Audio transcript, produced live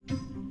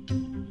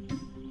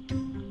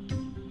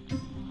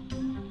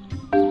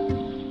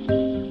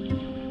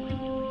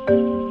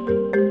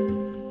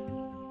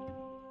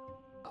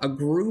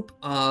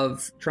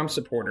of Trump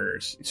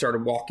supporters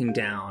started walking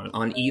down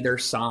on either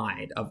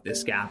side of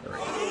this gathering.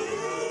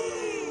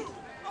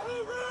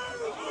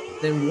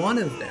 Then one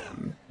of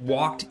them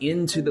walked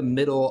into the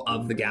middle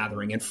of the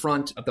gathering in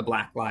front of the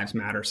Black Lives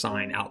Matter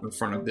sign out in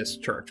front of this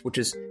church, which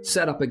is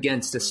set up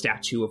against a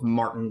statue of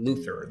Martin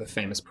Luther, the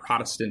famous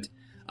Protestant,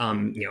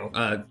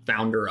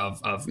 founder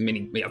of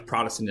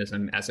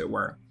Protestantism, as it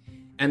were.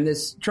 And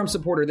this Trump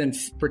supporter then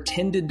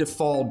pretended to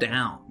fall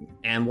down,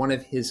 and one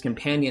of his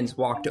companions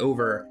walked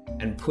over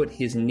and put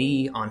his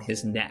knee on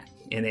his neck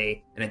in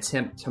an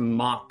attempt to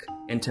mock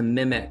and to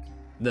mimic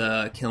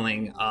the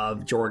killing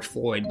of George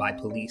Floyd by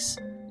police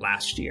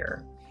last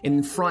year,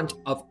 in front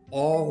of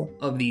all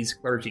of these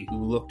clergy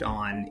who looked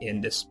on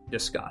in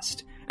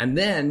disgust. And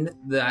then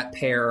that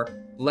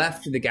pair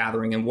left the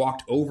gathering and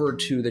walked over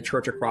to the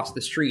church across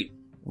the street,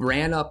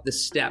 ran up the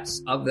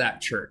steps of that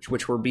church,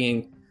 which were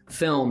being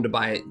filmed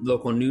by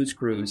local news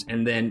crews,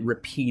 and then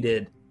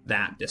repeated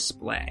that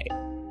display.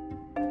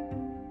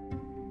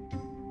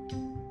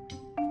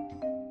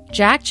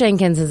 Jack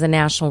Jenkins is a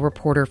national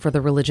reporter for the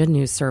Religion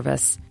News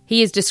Service.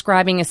 He is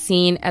describing a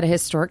scene at a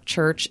historic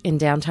church in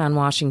downtown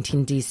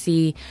Washington,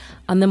 D.C.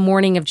 on the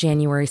morning of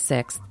January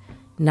 6th,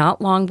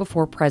 not long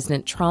before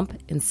President Trump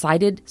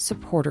incited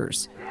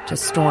supporters to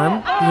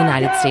storm the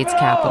United States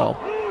Capitol.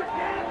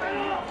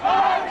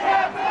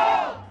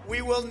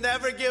 We will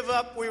never give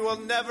up. We will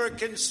never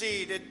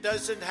concede. It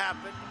doesn't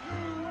happen.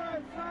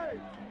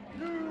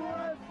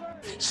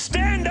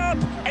 Stand up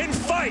and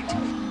fight.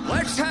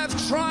 Let's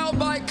have trial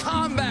by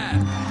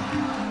combat.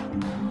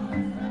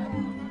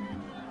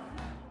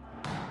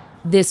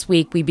 This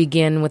week, we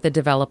begin with a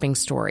developing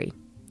story.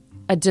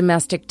 A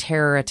domestic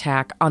terror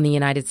attack on the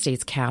United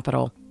States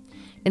Capitol,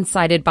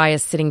 incited by a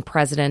sitting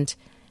president,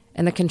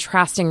 and the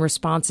contrasting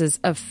responses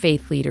of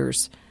faith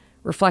leaders,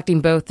 reflecting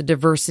both the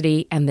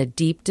diversity and the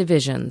deep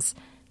divisions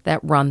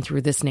that run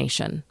through this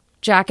nation.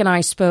 Jack and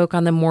I spoke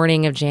on the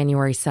morning of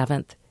January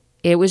 7th.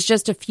 It was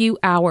just a few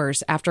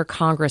hours after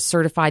Congress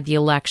certified the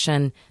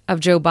election of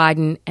Joe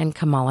Biden and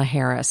Kamala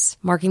Harris,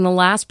 marking the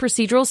last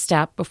procedural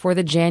step before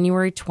the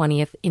January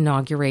 20th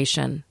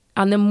inauguration.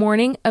 On the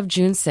morning of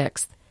June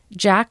 6th,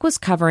 Jack was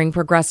covering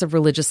progressive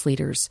religious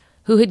leaders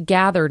who had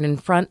gathered in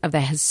front of the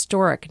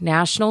historic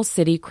National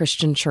City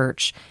Christian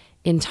Church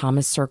in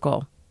Thomas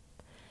Circle.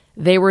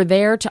 They were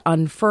there to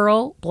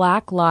unfurl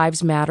Black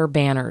Lives Matter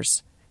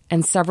banners,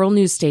 and several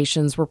news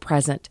stations were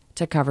present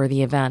to cover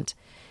the event.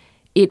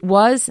 It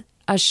was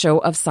a show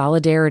of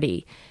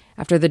solidarity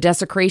after the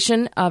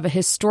desecration of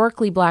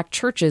historically Black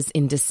churches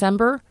in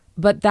December,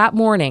 but that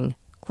morning,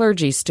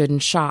 clergy stood in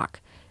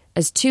shock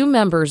as two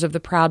members of the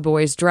Proud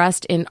Boys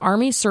dressed in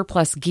Army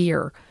surplus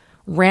gear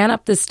ran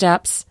up the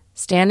steps,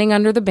 standing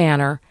under the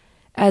banner,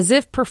 as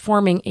if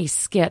performing a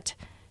skit,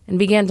 and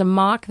began to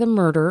mock the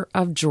murder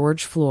of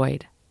George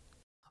Floyd.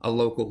 A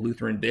local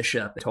Lutheran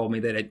bishop told me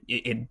that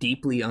it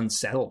deeply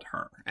unsettled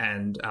her,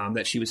 and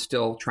that she was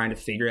still trying to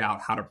figure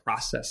out how to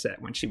process it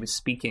when she was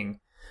speaking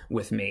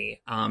with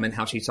me, and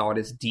how she saw it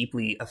as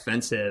deeply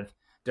offensive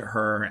to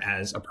her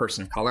as a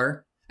person of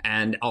color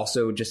and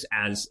also just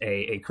as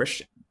a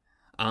Christian.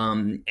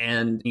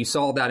 And you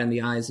saw that in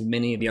the eyes of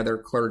many of the other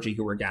clergy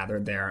who were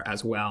gathered there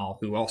as well,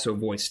 who also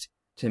voiced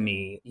to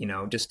me,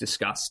 just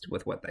disgust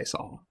with what they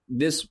saw.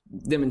 This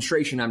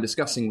demonstration I'm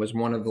discussing was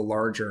one of the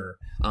larger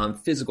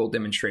physical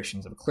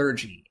demonstrations of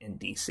clergy in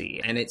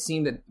D.C., and it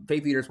seemed that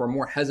faith leaders were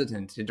more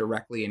hesitant to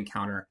directly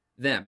encounter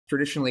them.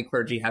 Traditionally,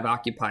 clergy have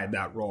occupied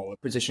that role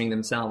of positioning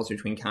themselves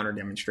between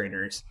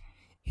counter-demonstrators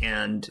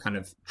and kind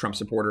of Trump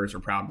supporters or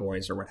Proud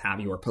Boys or what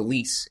have you, or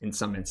police in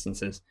some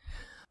instances.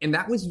 And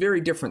that was very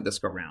different this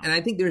go-round. And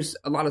I think there's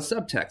a lot of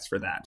subtext for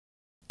that.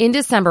 In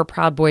December,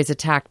 Proud Boys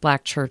attacked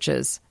Black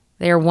churches.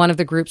 They are one of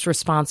the groups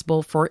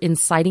responsible for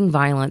inciting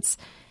violence,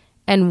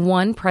 and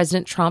one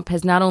President Trump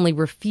has not only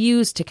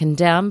refused to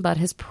condemn, but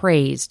has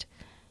praised.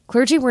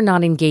 Clergy were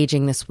not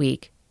engaging this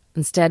week.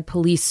 Instead,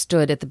 police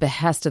stood at the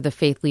behest of the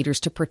faith leaders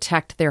to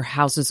protect their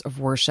houses of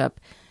worship,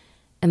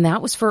 and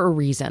that was for a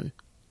reason.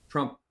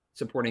 Trump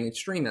supporting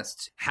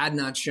extremists had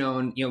not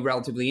shown,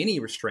 relatively any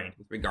restraint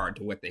with regard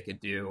to what they could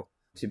do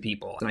to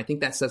people. And I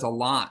think that says a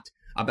lot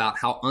about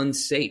how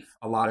unsafe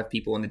a lot of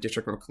people in the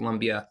District of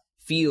Columbia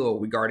feel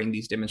regarding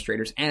these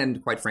demonstrators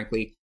and, quite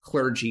frankly,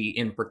 clergy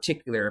in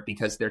particular,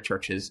 because their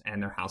churches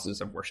and their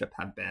houses of worship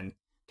have been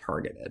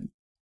targeted.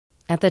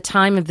 At the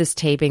time of this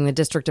taping, the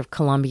District of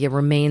Columbia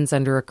remains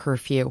under a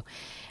curfew,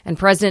 and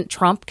President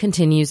Trump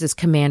continues as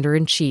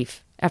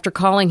commander-in-chief after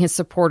calling his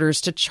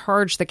supporters to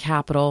charge the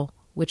Capitol,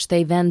 which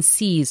they then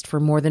seized for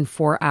more than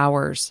 4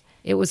 hours.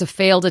 It was a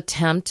failed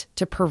attempt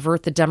to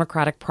pervert the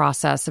democratic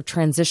process of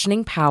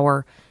transitioning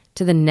power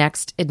to the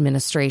next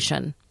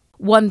administration.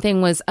 One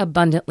thing was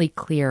abundantly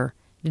clear: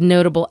 the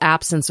notable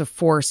absence of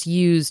force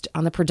used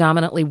on the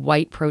predominantly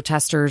white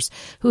protesters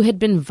who had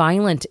been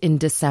violent in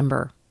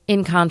December.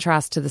 In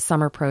contrast to the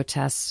summer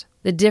protests,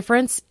 the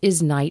difference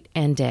is night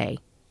and day.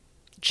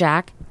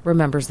 Jack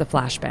remembers the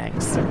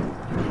flashbangs.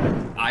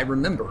 I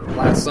remember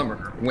last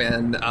summer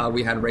when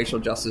we had racial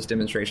justice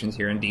demonstrations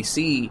here in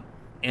D.C.,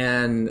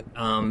 And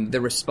the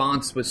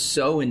response was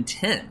so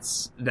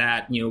intense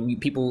that,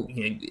 people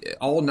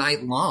all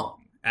night long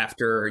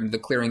after the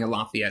clearing of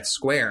Lafayette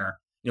Square,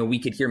 we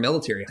could hear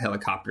military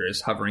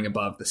helicopters hovering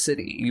above the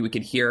city. We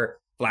could hear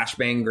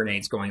flashbang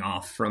grenades going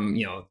off from,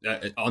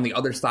 on the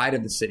other side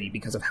of the city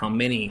because of how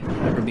many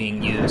were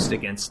being used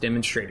against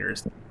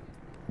demonstrators.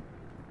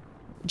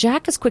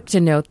 Jack is quick to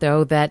note,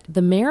 though, that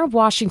the mayor of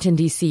Washington,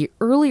 D.C.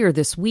 earlier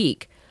this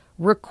week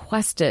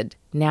requested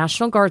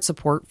National Guard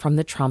support from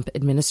the Trump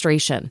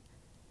administration.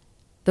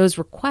 Those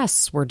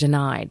requests were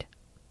denied.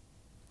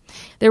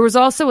 There was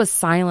also a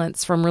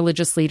silence from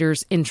religious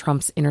leaders in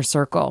Trump's inner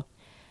circle.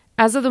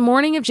 As of the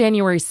morning of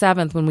January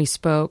 7th, when we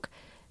spoke,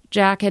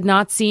 Jack had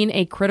not seen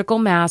a critical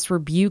mass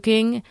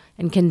rebuking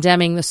and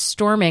condemning the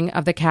storming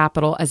of the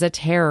Capitol as a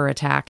terror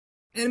attack.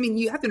 And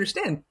you have to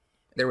understand,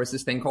 there was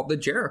this thing called the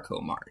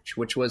Jericho March,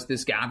 which was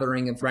this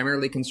gathering of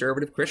primarily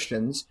conservative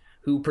Christians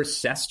who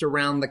processed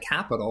around the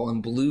Capitol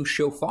and blew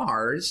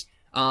shofars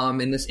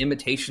in this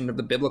imitation of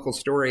the biblical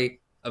story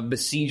of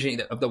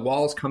besieging, of the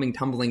walls coming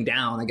tumbling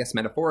down, I guess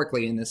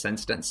metaphorically in this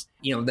instance.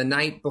 The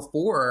night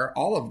before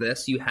all of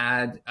this, you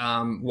had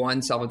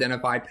one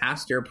self-identified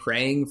pastor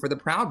praying for the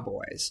Proud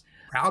Boys.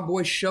 Proud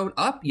Boys showed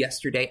up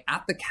yesterday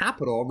at the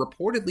Capitol.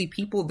 Reportedly,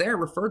 people there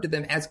referred to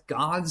them as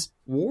God's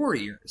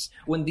warriors.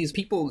 When these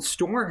people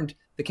stormed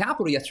the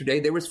Capitol yesterday,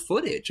 there was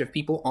footage of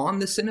people on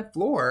the Senate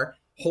floor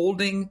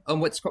holding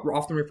what's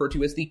often referred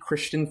to as the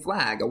Christian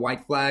flag, a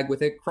white flag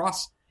with a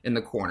cross in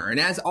the corner. And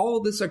as all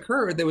of this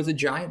occurred, there was a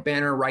giant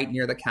banner right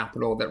near the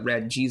Capitol that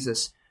read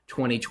Jesus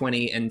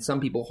 2020, and some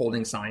people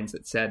holding signs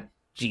that said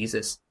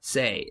Jesus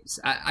saves.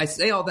 I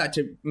say all that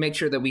to make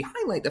sure that we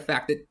highlight the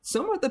fact that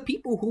some of the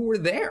people who were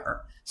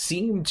there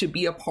seemed to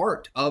be a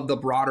part of the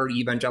broader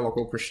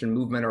evangelical Christian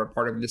movement or a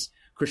part of this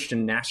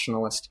Christian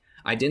nationalist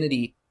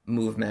identity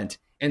movement.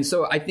 And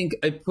so I think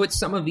it puts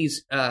some of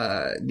these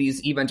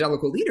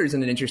evangelical leaders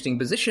in an interesting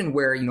position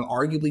where,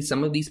 arguably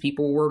some of these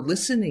people were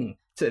listening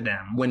to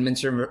them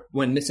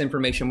when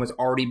misinformation was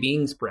already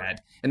being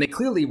spread. And they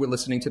clearly were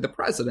listening to the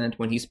president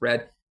when he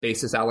spread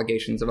baseless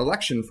allegations of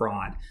election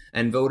fraud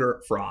and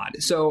voter fraud.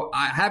 So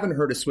I haven't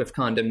heard a swift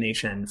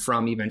condemnation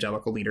from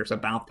evangelical leaders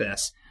about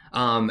this.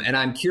 And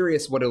I'm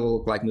curious what it will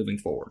look like moving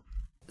forward.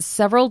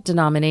 Several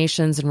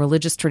denominations and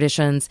religious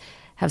traditions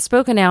have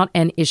spoken out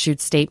and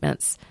issued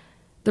statements.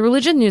 The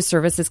Religion News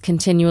Service is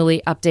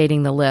continually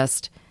updating the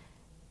list.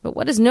 But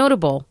what is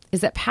notable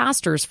is that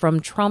pastors from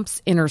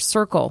Trump's inner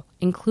circle,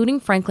 including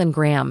Franklin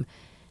Graham,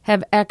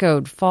 have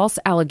echoed false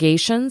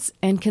allegations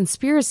and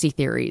conspiracy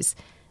theories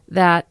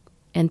that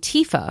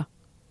Antifa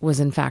was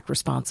in fact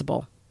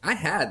responsible. I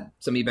had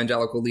some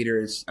evangelical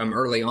leaders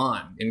early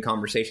on in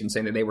conversations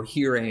saying that they were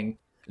hearing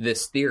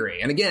this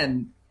theory. And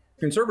again,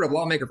 conservative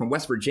lawmaker from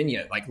West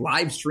Virginia,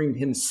 live streamed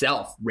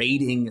himself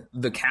raiding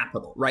the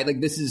Capitol, right?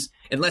 This is,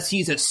 unless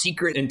he's a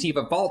secret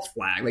Antifa false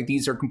flag,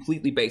 these are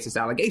completely baseless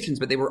allegations,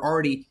 but they were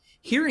already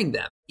hearing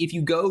them. If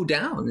you go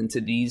down into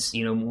these,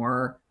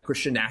 more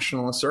Christian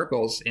nationalist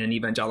circles in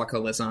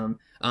evangelicalism,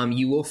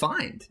 you will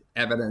find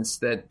evidence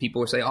that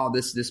people will say, oh,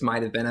 this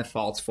might have been a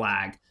false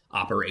flag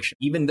operation,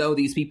 even though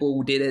these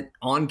people did it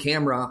on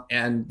camera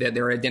and that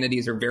their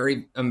identities are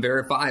very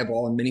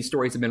unverifiable. And many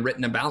stories have been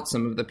written about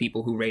some of the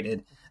people who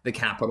raided the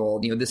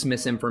Capitol. This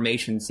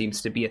misinformation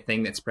seems to be a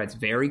thing that spreads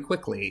very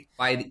quickly.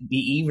 By the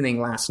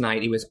evening last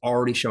night, it was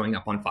already showing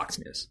up on Fox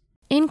News.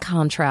 In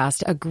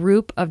contrast, a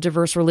group of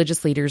diverse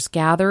religious leaders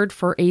gathered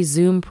for a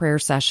Zoom prayer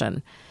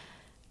session.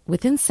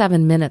 Within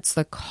 7 minutes,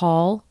 the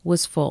call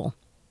was full.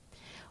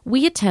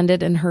 We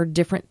attended and heard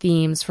different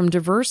themes from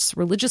diverse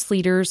religious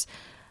leaders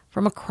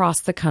from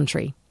across the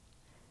country.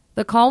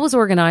 The call was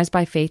organized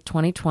by Faith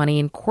 2020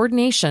 in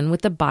coordination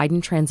with the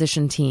Biden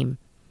transition team.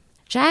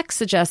 Jack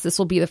suggests this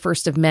will be the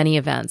first of many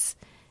events,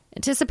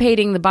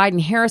 anticipating the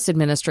Biden-Harris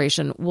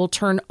administration will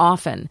turn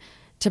often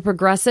to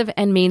progressive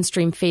and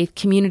mainstream faith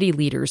community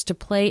leaders to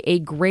play a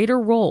greater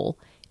role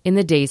in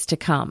the days to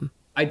come.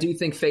 I do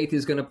think faith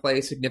is going to play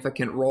a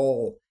significant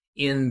role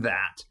in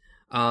that.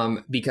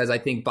 Because I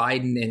think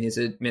Biden and his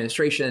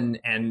administration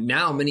and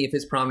now many of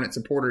his prominent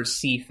supporters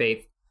see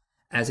faith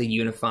as a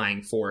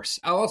unifying force.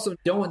 I also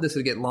don't want this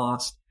to get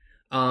lost.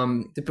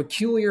 The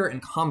peculiar and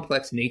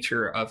complex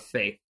nature of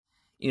faith.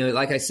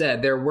 Like I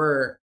said, there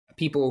were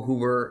people who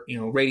were,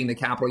 raiding the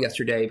Capitol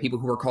yesterday, people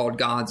who were called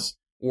God's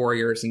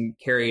warriors and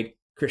carried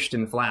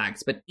Christian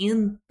flags. But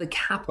in the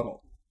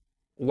Capitol,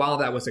 while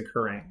that was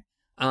occurring,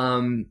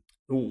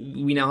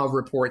 we now have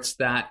reports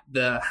that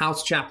the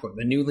House chaplain,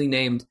 the newly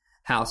named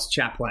House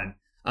chaplain,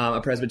 a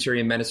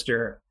Presbyterian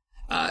minister,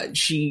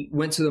 she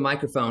went to the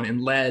microphone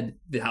and led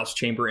the House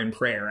chamber in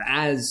prayer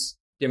as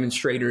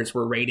demonstrators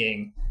were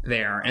raiding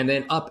there. And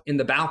then up in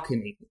the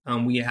balcony,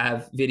 we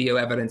have video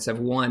evidence of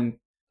one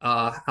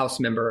House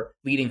member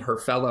leading her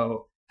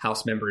fellow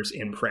House members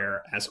in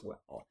prayer as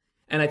well.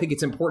 And I think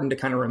it's important to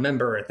kind of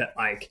remember that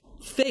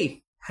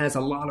faith has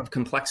a lot of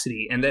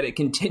complexity and that it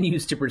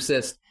continues to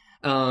persist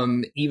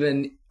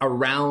even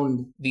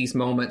around these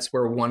moments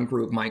where one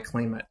group might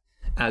claim it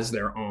as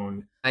their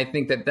own. I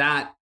think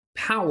that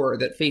power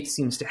that faith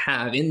seems to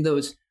have in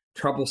those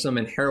troublesome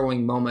and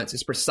harrowing moments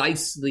is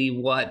precisely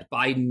what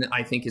Biden,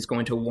 I think, is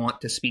going to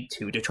want to speak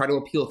to try to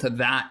appeal to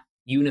that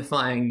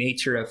unifying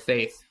nature of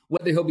faith.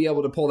 Whether he'll be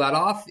able to pull that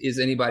off is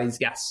anybody's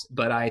guess,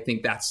 but I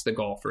think that's the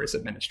goal for his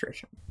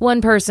administration.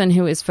 One person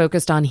who is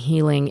focused on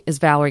healing is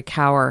Valerie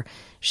Kaur.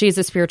 She is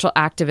a spiritual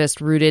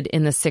activist rooted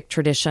in the Sikh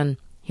tradition.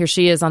 Here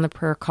she is on the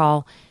prayer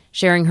call,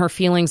 sharing her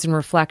feelings and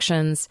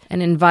reflections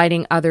and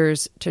inviting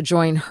others to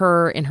join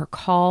her in her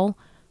call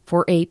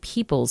for a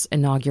people's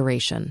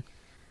inauguration.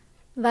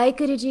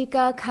 Vaheguru Ji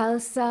Ka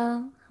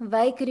Khalsa,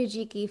 Vaheguru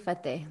Ji Ki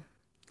Fateh.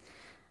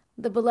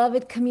 The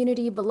beloved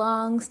community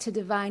belongs to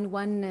divine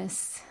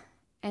oneness,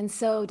 and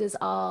so does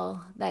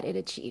all that it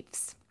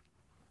achieves.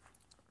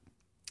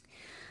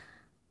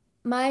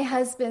 My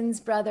husband's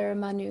brother,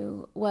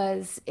 Manu,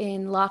 was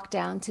in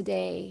lockdown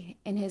today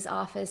in his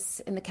office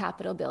in the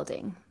Capitol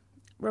building,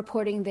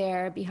 reporting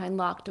there behind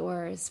locked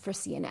doors for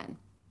CNN.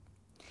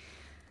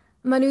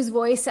 Manu's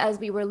voice, as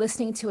we were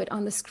listening to it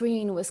on the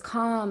screen, was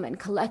calm and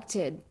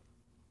collected.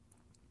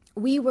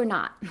 We were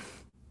not.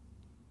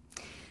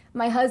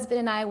 My husband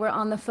and I were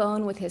on the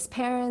phone with his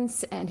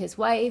parents and his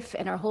wife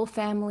and our whole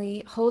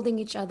family, holding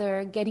each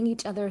other, getting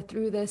each other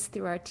through this,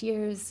 through our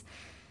tears.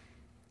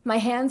 My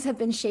hands have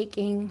been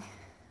shaking.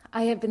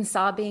 I have been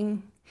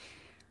sobbing.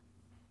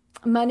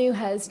 Manu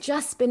has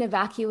just been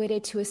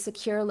evacuated to a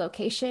secure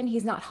location.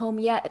 He's not home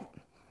yet,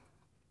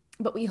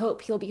 but we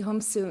hope he'll be home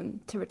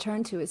soon to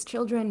return to his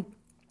children.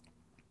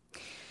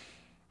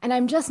 And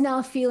I'm just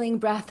now feeling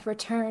breath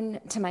return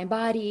to my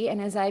body,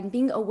 and as I'm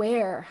being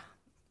aware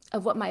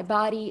of what my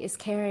body is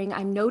carrying,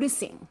 I'm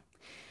noticing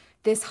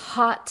this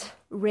hot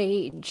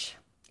rage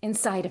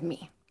inside of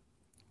me.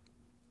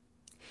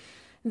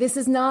 This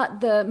is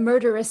not the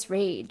murderous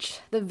rage,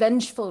 the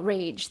vengeful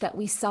rage that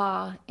we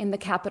saw in the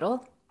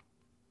Capitol.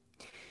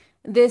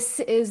 This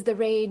is the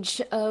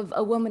rage of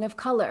a woman of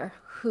color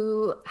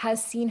who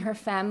has seen her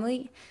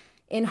family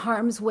in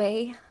harm's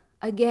way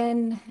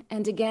again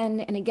and again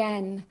and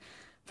again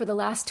for the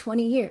last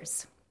 20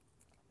 years.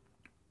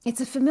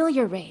 It's a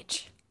familiar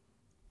rage.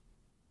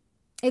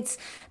 It's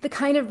the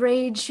kind of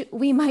rage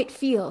we might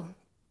feel,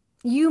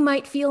 you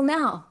might feel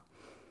now,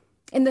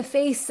 in the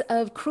face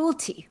of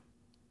cruelty,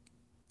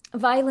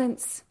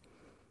 violence,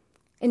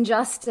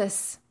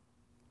 injustice,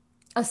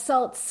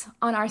 assaults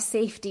on our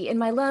safety. And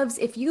my loves,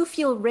 if you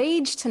feel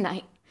rage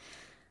tonight,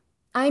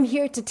 I'm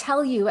here to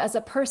tell you as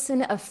a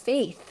person of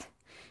faith,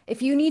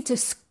 if you need to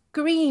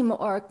scream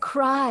or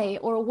cry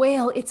or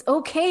wail, it's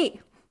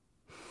okay.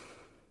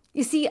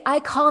 You see,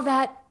 I call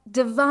that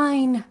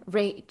divine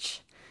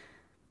rage.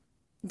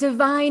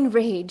 Divine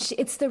rage.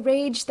 It's the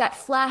rage that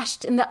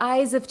flashed in the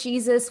eyes of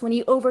Jesus when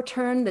he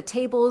overturned the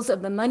tables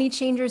of the money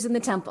changers in the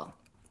temple.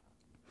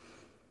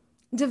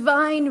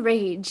 Divine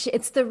rage.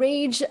 It's the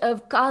rage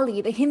of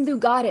Kali, the Hindu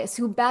goddess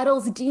who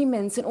battles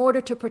demons in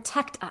order to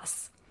protect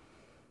us.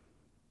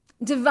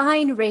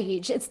 Divine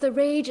rage. It's the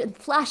rage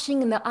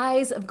flashing in the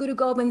eyes of Guru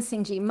Gobind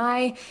Singh Ji,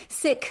 my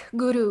Sikh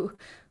guru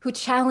who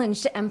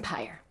challenged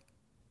empire.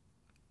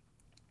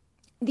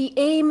 The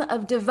aim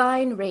of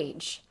divine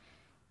rage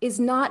is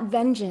not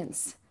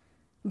vengeance,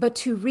 but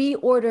to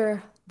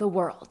reorder the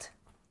world.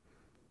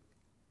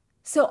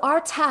 So our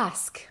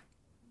task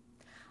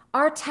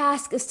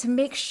is to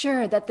make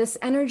sure that this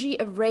energy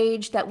of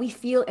rage that we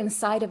feel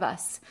inside of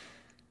us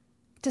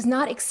does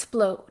not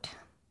explode.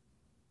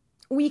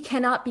 We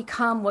cannot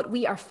become what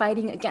we are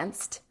fighting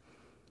against.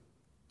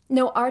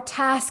 No, our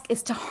task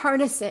is to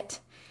harness it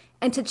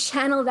and to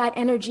channel that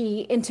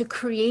energy into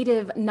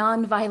creative,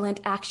 nonviolent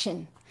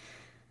action.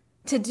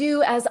 To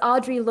do as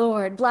Audre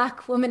Lorde,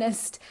 Black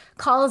womanist,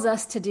 calls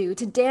us to do,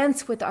 to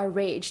dance with our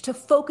rage, to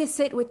focus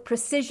it with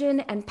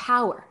precision and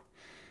power.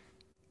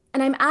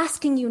 And I'm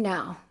asking you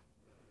now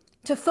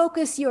to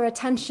focus your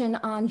attention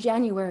on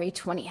January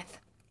 20th.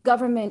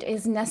 Government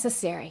is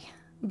necessary,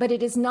 but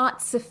it is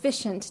not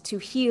sufficient to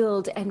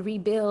heal and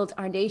rebuild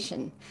our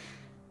nation.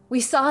 We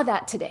saw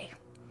that today.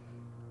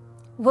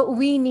 What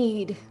we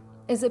need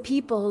is a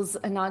people's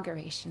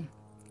inauguration.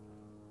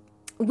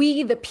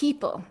 We, the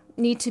people,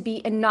 need to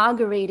be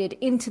inaugurated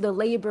into the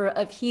labor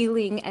of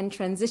healing and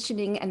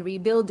transitioning and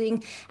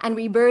rebuilding and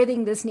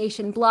rebirthing this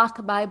nation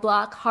block by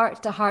block,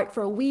 heart to heart,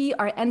 for we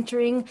are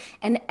entering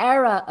an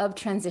era of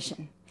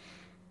transition.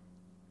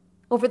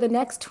 Over the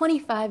next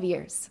 25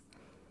 years,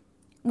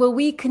 will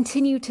we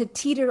continue to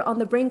teeter on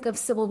the brink of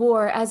civil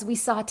war as we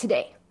saw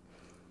today?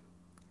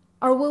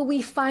 Or will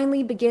we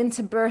finally begin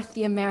to birth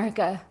the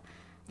America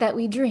that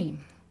we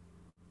dream?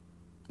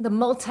 The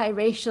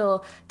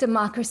multiracial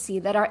democracy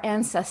that our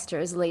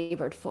ancestors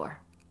labored for.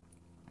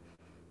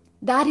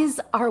 That is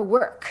our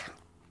work.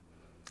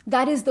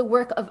 That is the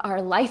work of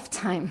our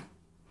lifetime.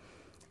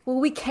 Will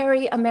we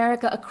carry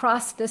America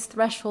across this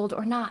threshold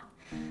or not?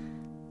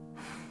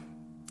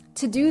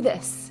 To do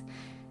this,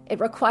 it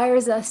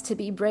requires us to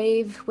be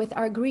brave with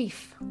our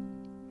grief,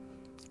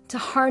 to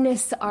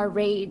harness our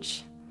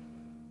rage,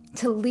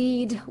 to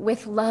lead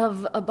with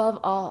love above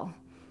all,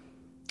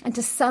 and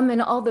to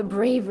summon all the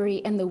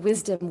bravery and the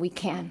wisdom we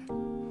can.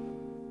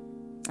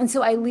 And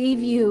so I leave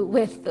you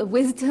with the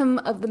wisdom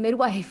of the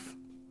midwife,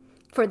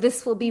 for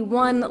this will be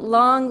one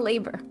long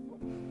labor.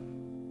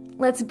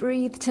 Let's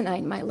breathe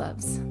tonight, my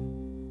loves.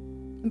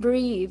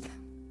 Breathe.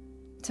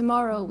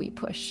 Tomorrow we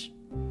push.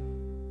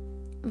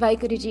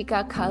 Vaheguru Ji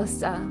Ka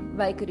Khalsa,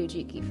 Vaheguru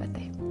Ji Ki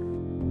Fateh.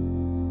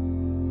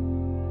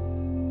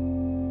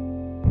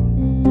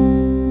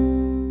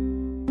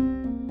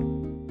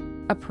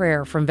 A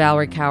prayer from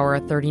Valerie Kaur,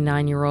 a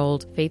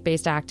 39-year-old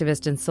faith-based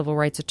activist and civil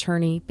rights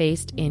attorney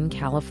based in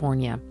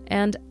California.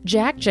 And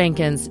Jack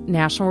Jenkins,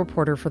 national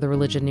reporter for the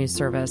Religion News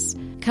Service.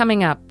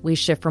 Coming up, we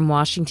shift from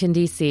Washington,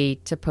 D.C.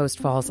 to Post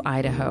Falls,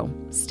 Idaho.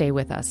 Stay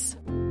with us.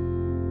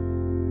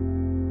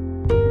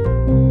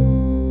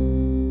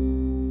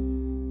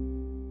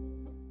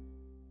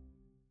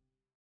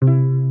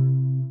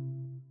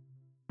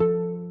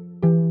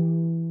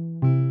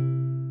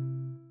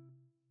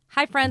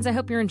 Hi, friends. I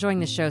hope you're enjoying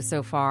the show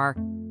so far.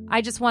 I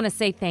just want to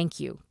say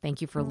thank you.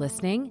 Thank you for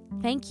listening.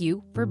 Thank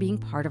you for being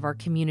part of our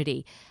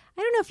community.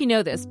 I don't know if you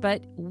know this,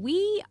 but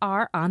we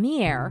are on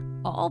the air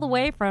all the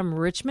way from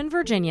Richmond,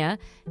 Virginia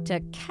to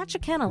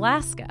Ketchikan,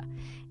 Alaska,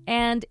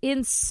 and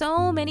in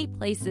so many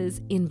places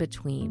in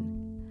between.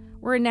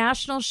 We're a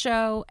national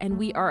show, and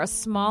we are a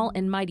small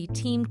and mighty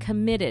team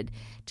committed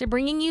to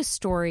bringing you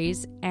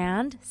stories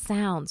and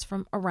sounds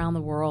from around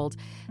the world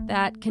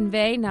that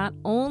convey not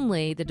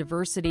only the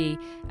diversity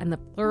and the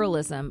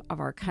pluralism of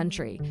our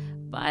country,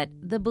 but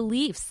the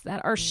beliefs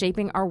that are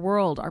shaping our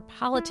world, our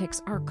politics,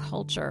 our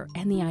culture,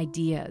 and the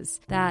ideas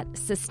that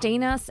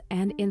sustain us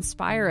and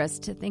inspire us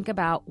to think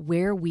about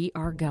where we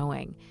are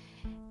going.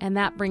 And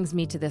that brings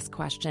me to this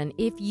question.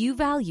 If you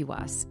value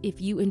us,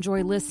 if you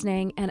enjoy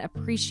listening and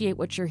appreciate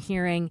what you're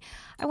hearing,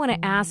 I want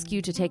to ask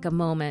you to take a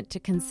moment to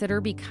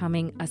consider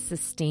becoming a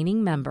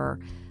sustaining member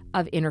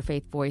of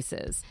Interfaith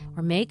Voices,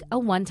 or make a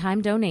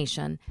one-time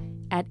donation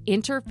at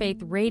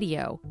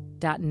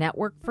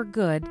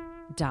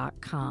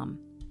interfaithradio.networkforgood.com.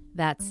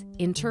 That's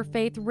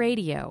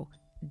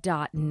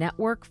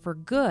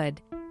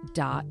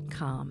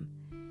interfaithradio.networkforgood.com.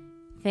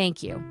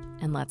 Thank you,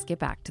 and let's get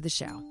back to the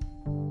show.